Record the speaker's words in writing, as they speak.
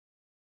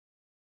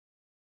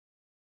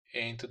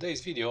In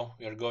today's video,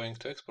 we are going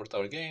to export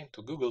our game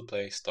to Google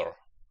Play Store.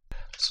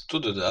 So to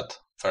do that,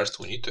 first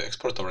we need to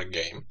export our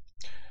game.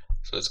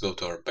 So let's go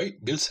to our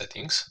build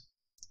settings.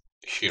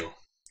 Here,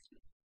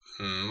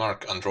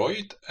 mark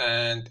Android,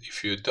 and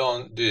if you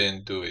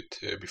didn't do it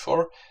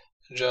before,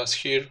 just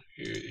here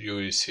you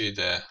will see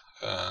the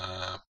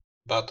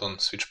button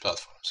switch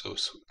platform. So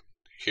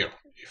here,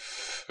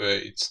 if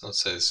it's not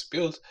says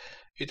build,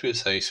 it will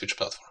say switch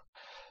platform.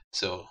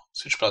 So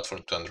switch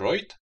platform to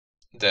Android,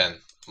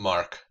 then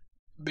mark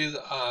build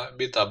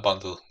a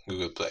bundle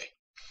Google Play,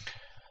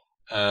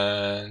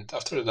 and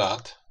after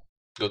that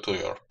go to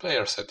your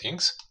player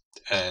settings,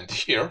 and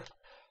here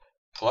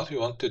what we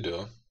want to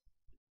do,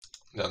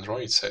 the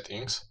Android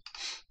settings,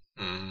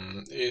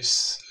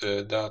 is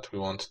that we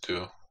want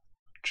to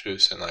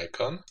choose an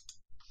icon.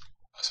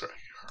 Sorry,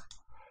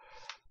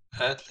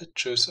 here, and let's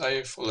choose,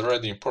 I've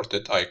already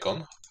imported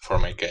icon for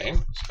my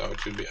game, so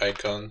it will be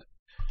icon,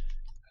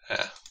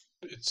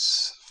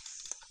 it's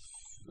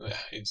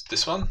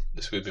this one.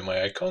 This will be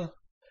my icon.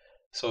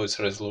 So it's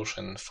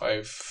resolution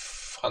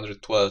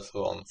 512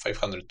 on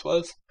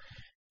 512.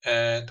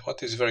 And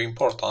what is very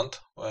important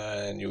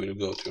when you will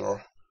go to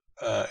your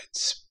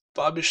it's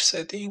publish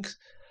settings,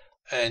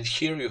 and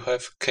here you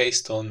have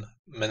KStore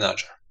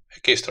manager,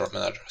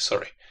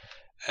 sorry,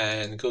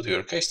 and go to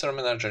your KStore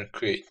manager,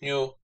 create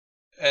new,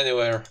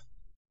 anywhere.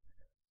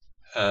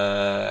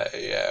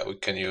 Yeah, we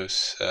can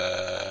use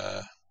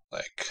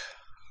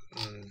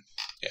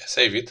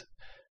save it.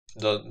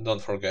 Don't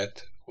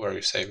forget where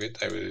you save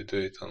it. I will do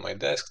it on my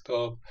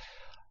desktop.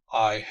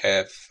 I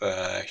have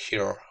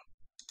here,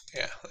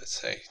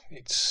 let's say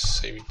it's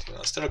save it in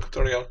a stereo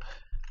tutorial,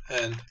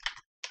 and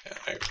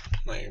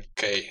my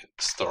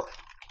KStore.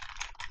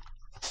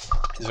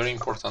 It's very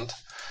important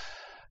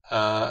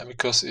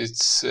because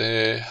it's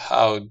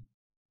how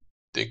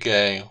the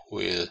game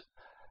will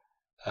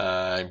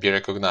be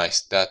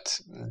recognized. That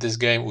this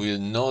game will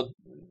not,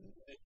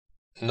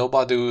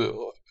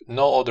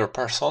 no other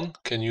person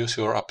can use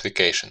your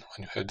application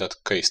when you have that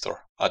KStore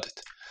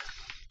added.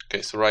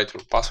 Okay, so write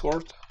your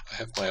password. I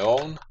have my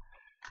own.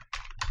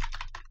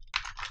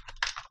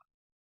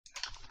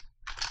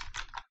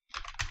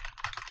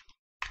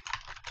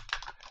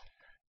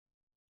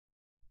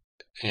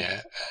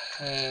 Yeah,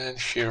 and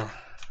here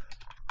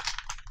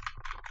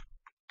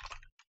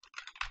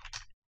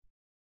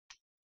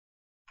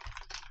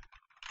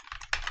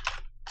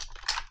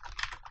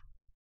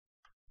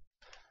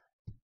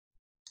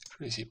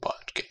Freezy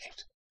Punch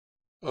Games.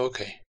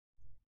 Okay.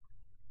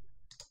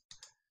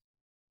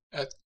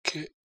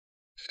 Okay.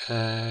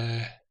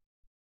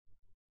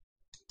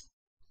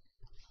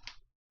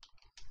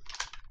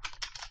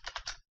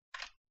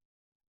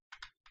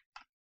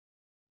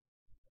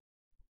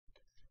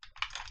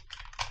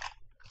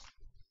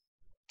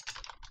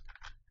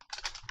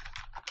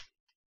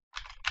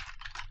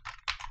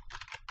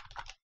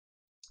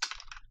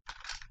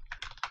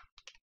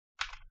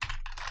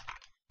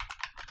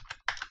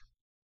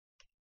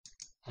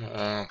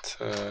 And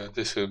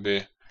this will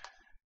be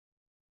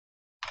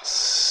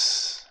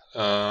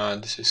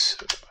this is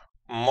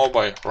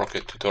mobile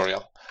rocket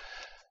tutorial.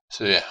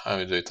 So yeah, I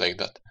will do it like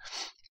that.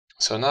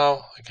 So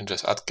now I can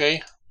just add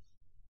K.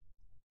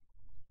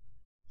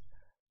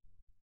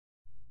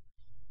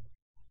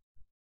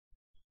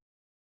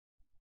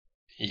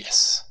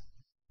 Yes,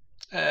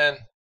 and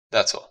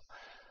that's all.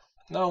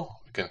 Now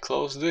we can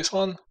close this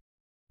one.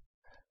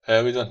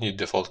 We don't need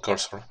default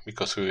cursor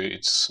because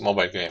it's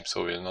mobile game,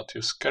 so we'll not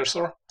use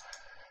cursor.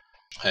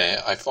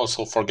 I've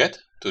also forget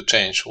to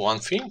change one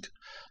thing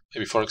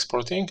before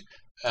exporting.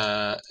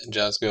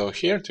 Just go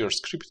here to your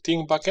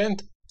scripting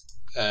backend,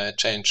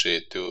 change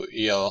it to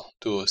EL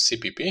to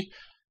CPP,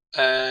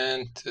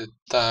 and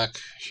tag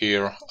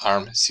here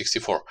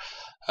ARM64.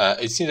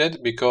 It's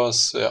needed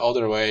because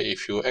other way,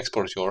 if you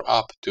export your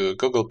app to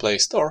Google Play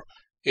Store,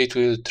 it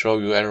will throw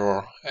you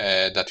error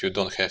that you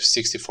don't have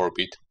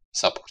 64-bit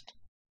support.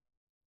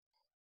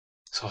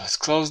 So let's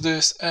close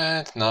this,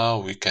 and now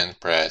we can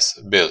press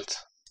build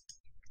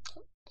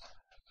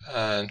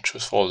and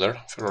choose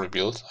folder for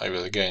build. I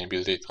will again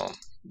build it on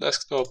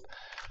desktop,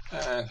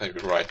 and I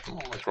will write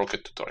my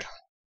rocket tutorial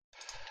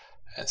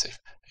and save.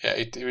 Yeah,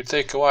 it will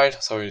take a while,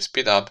 so we'll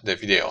speed up the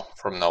video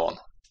from now on.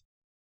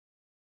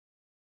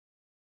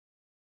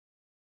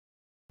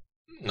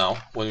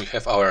 Now, when we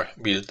have our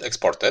build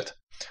exported,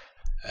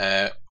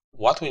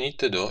 what we need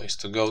to do is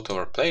to go to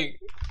our Play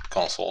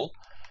console,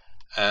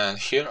 and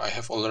here I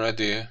have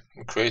already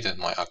created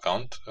my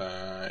account.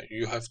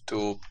 You have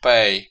to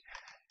pay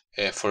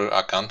for your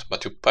account,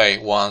 but you pay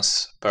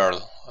once per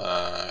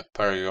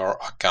your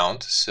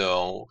account.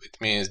 So it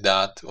means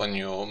that when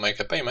you make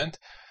a payment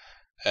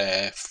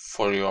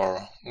for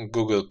your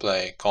Google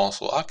Play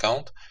console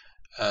account,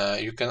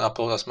 you can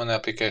upload as many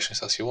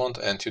applications as you want,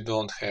 and you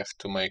don't have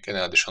to make any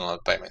additional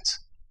payments.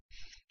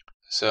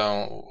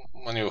 So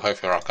when you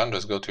have your account,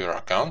 just go to your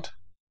account,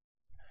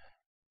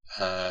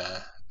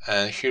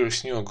 and here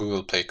is new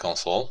Google Play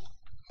console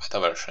beta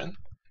version.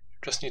 You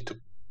just need to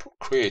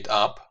create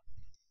app.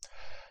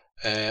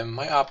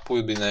 My app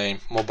will be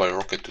named Mobile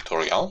Rocket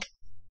Tutorial.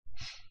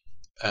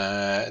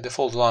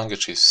 Default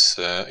language is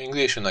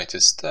English,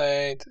 United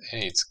States.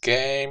 It's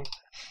game.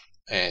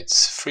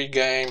 It's free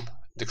game.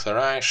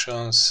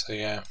 Declarations.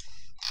 Yeah.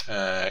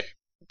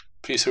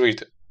 Please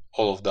read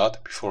all of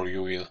that before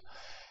you will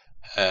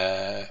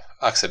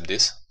accept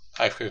this.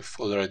 I have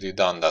already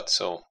done that,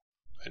 so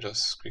I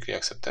just quickly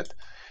accept it.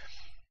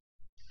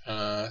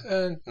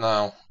 And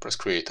now press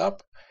create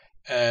app,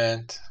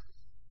 and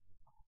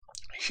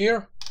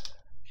here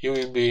you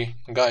will be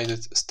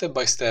guided step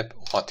by step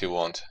what you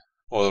want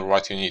or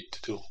what you need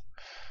to do.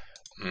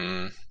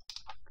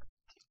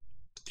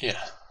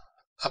 Yeah,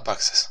 app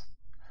access.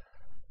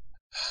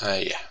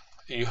 Yeah,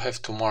 you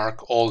have to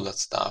mark all that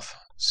stuff,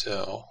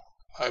 so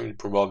I will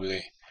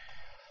probably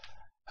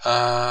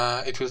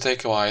it will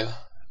take a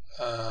while,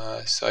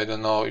 so I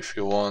don't know if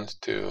you want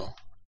to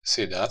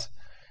see that.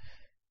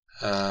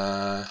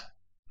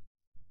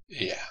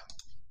 Yeah,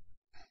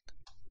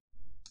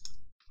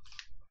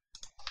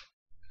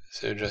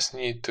 so you just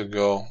need to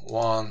go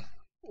one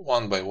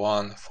by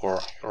one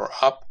for your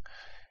app.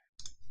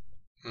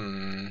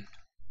 Yeah,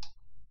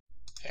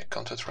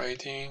 content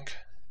rating.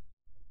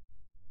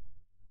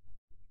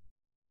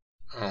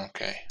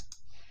 Okay,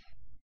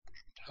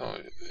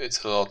 so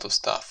it's a lot of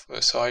stuff,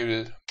 so I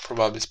will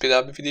probably speed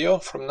up the video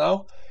from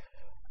now,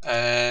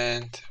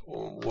 and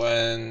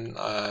when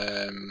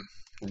I'm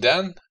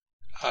done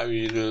I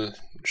will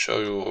show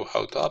you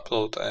how to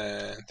upload,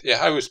 and yeah,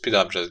 I will speed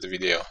up just the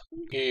video.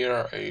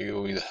 Here you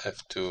will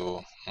have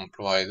to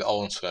provide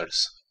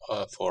answers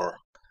for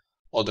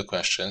all the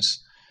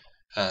questions,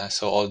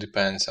 so all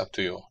depends up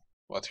to you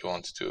what you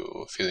want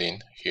to fill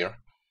in here.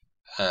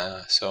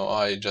 So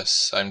I'm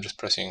just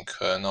pressing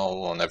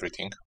no on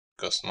everything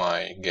because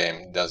my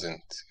game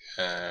doesn't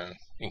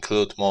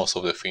include most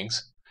of the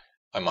things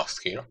I'm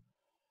asked here.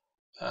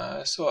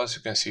 So as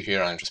you can see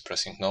here, I'm just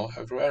pressing no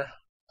everywhere.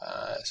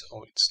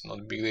 So it's not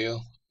a big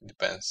deal. It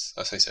depends,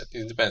 as I said,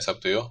 it depends up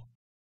to you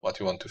what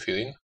you want to fill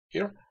in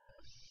here.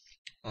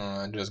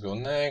 Just go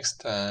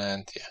next,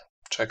 and yeah,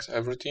 check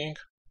everything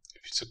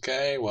if it's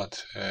okay,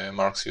 what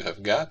marks you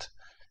have got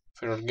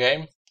for your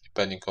game,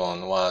 depending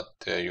on what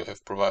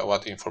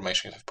what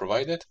information you have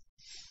provided.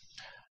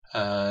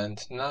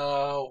 And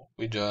now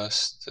we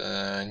just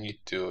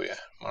need to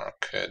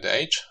mark the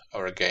age.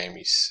 Our game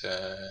is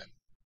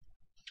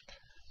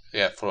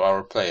for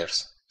our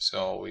players,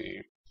 so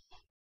we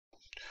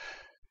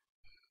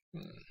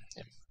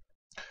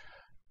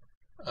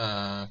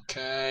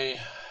okay,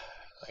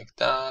 like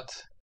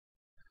that.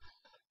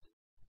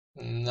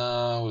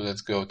 Now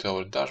let's go to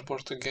our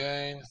dashboard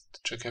again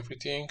to check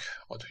everything,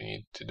 what we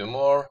need to do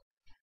more.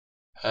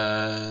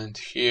 And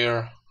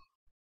here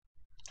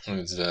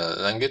is the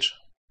language,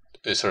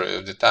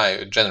 the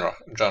type,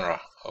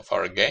 genre of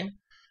our game.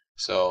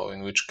 So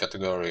in which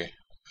category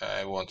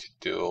I want it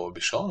to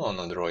be shown on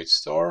Android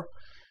store.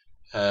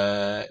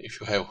 If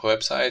you have a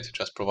website,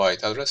 just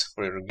provide address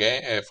for your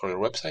game for your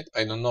website.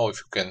 I don't know if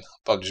you can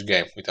publish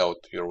game without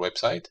your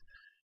website,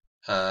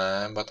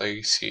 but I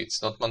see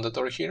it's not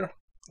mandatory here,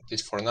 at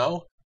least for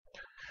now.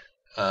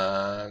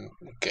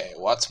 Okay,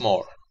 what's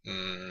more?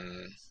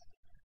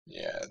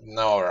 Yeah,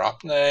 now our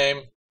app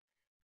name,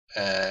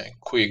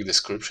 quick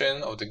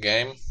description of the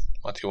game,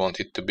 what you want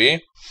it to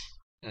be.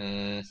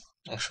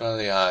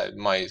 Actually,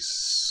 my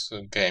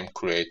game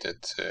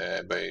created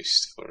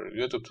based for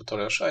YouTube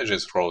tutorials, I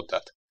just wrote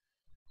that.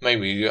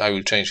 Maybe I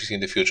will change it in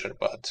the future,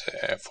 but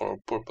for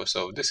purpose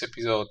of this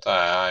episode,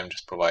 I'm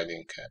just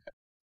providing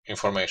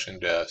information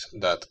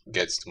that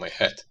gets to my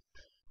head,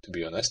 to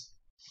be honest.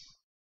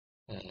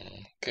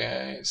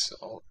 Okay,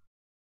 so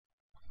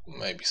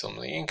maybe some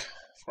link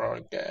for our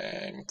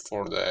game,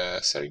 for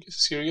the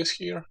series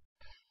here.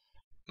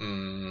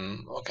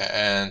 Okay,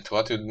 and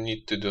what you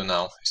need to do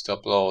now is to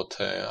upload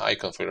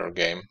icon for your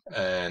game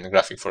and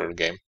graphic for your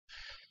game.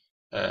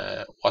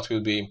 What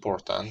will be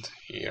important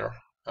here,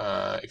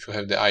 if you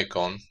have the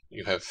icon,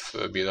 you have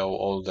below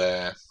all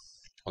the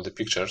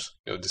pictures,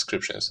 you have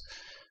descriptions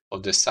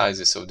of the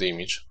sizes of the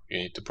image you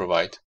need to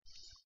provide.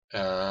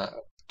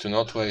 To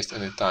not waste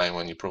any time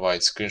when you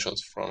provide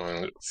screenshots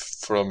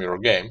from your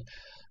game,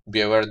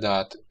 be aware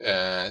that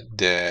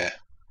the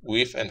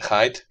width and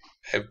height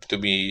have to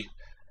be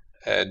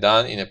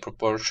done in a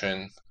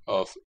proportion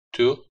of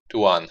 2 to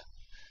 1.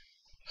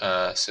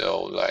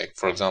 So, like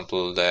for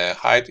example, the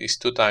height is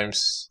 2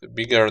 times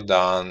bigger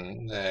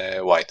than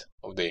the width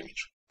of the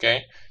image.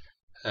 Okay,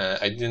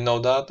 I didn't know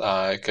that.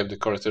 I kept the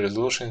correct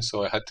resolution,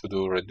 so I had to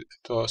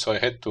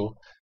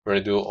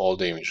redo all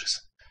the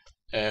images.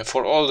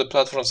 For all the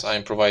platforms,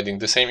 I'm providing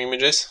the same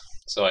images,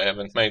 so I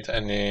haven't made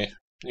any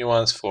new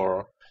ones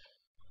for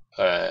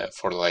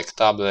like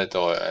tablet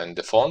and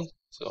the phone.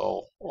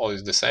 So all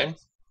is the same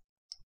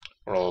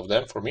for all of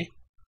them for me.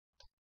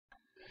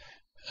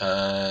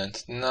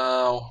 And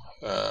now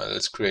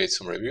let's create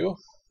some review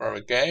for our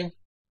game.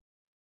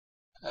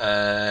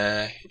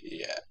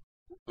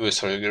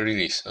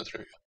 Release, not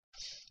review.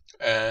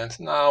 And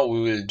now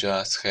we will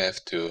just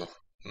have to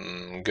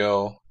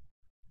go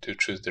to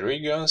choose the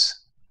regions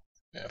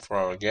for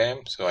our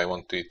game. So I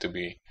want it to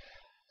be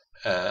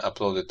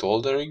uploaded to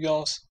all the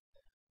regions.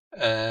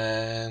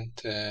 And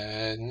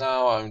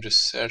now I'm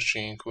just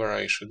searching where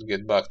I should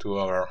get back to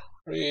our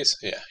release.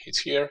 Yeah,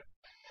 it's here.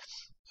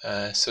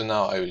 So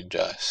now I will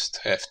just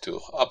have to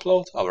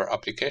upload our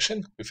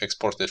application. We've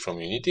exported from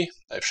Unity.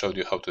 I've showed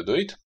you how to do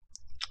it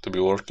to be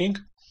working.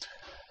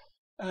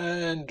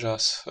 And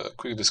just a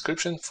quick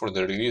description for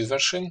the release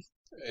version.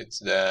 It's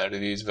the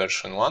release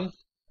version 1.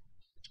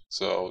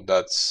 So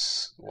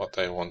that's what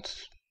I want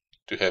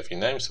to have in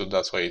name. So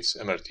that's why it's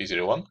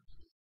MRT01.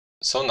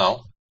 So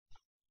now,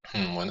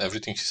 when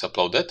everything is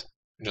uploaded,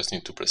 you just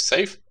need to press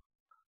save.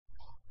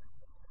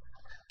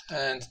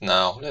 And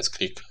now let's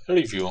click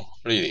review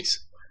release.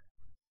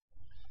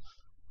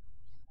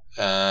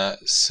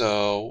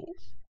 So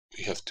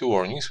we have two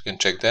warnings, we can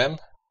check them.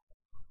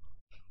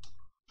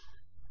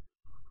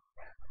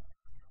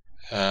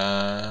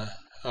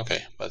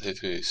 Okay, but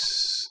it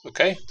is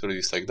okay to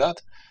release like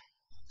that.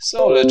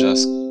 So let's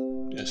just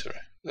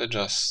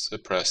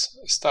press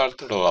start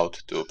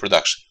rollout to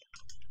production.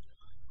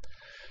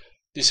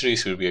 This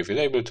release will be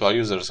available to all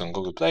users on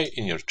Google Play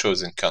in your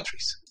chosen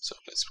countries. So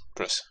let's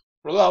press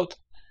rollout.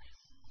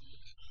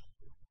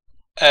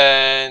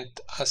 And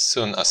as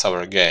soon as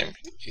our game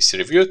is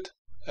reviewed,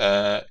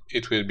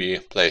 it will be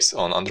placed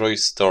on Android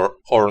Store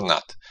or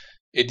not.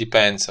 It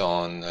depends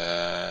on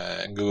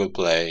Google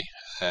Play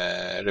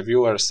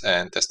reviewers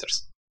and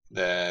testers,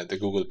 the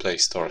Google Play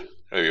Store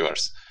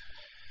reviewers.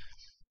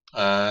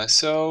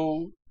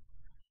 So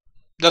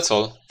that's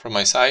all from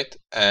my side,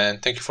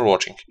 and thank you for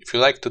watching. If you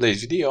liked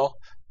today's video,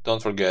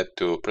 don't forget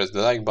to press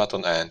the like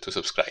button and to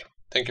subscribe.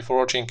 Thank you for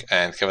watching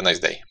and have a nice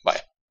day.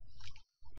 Bye.